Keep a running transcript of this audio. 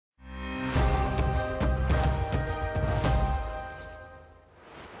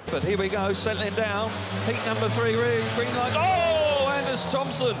But here we go, settling down. Heat number 3, green lights. Oh, Anders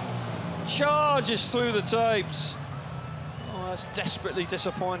Thompson charges through the tapes. Oh, that's desperately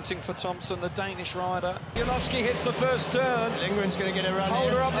disappointing for Thompson, the Danish rider. Janowski hits the first turn. Lindgren's going to get a run.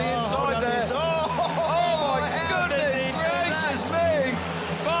 Hold her up the inside there. Oh my goodness gracious me!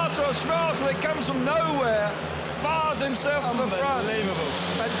 Bartosz Marslik comes from nowhere, fires himself to the front. Unbelievable.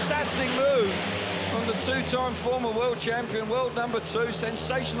 Fantastic move from the two-time former world champion, world number 2.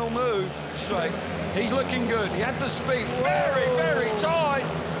 Sensational move. Straight. He's looking good. He had the speed. Very, very tight.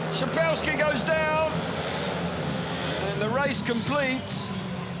 Szapelski goes down. And the race completes.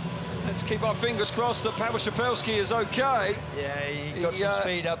 Let's keep our fingers crossed that Paweł Szapelski is okay. Yeah, he got some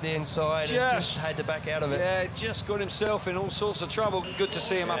speed up the inside and just had to back out of it. Yeah, just got himself in all sorts of trouble. Good to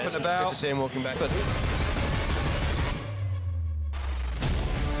see him up and about. Good to see him walking back.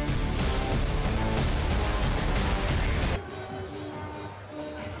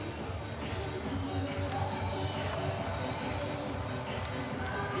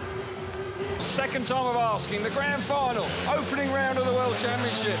 Second time of asking, the grand final, opening round of the World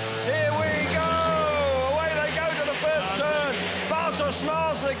Championship. Here we go! Away they go to the first turn. Bartosz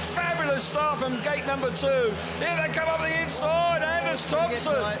Marslik, fabulous start from gate number 2. Here they come up the inside, Anders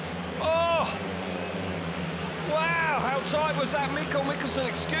Thompson. Oh! Wow, how tight was that? Mikkelsen,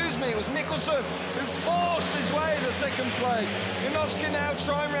 excuse me, it was Mikkelsen who forced his way to second place. Janowski now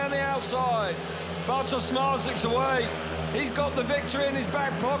trying round the outside. Bartosz Marslik's away. He's got the victory in his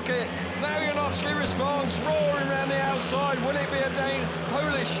back pocket. Now Janowski responds, roaring around the outside. Will it be a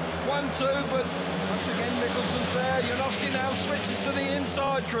Polish 1-2? But once again, Mikkelsen's there. Janowski now switches to the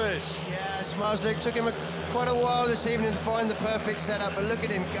inside, Chris. Yes, Marslik took him quite a while this evening to find the perfect setup, but look at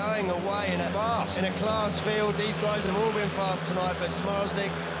him going away in a class field. These guys have all been fast tonight, but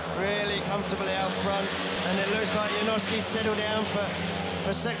Marslik really comfortably out front. And it looks like Janowski's settled down for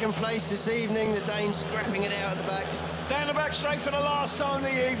second place this evening. The Dane's scrapping it out at the back. Down the back straight for the last time of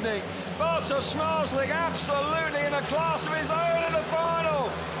the evening. Bartosz Marslik absolutely in a class of his own in the final.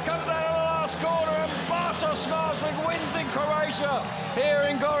 Comes out of the last corner and Bartosz Marslik wins in Croatia here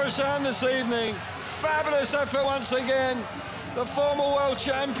in Croatian this evening. Fabulous effort once again. The former world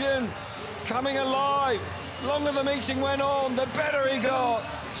champion coming alive. Longer the meeting went on, the better he got.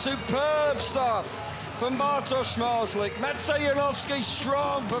 Superb stuff from Bartosz Marslik. Maciej Janowski,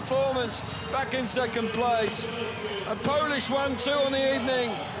 strong performance, back in second place. A Polish 1-2 on the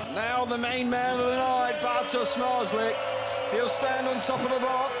evening. Now the main man of the night, Bartosz Marslik. He'll stand on top of the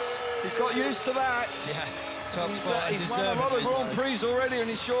box. He's got used to that. Yeah, top spot. He's won a lot of Grand Prix already in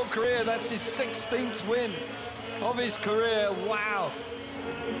his short career. That's his 16th win of his career. Wow.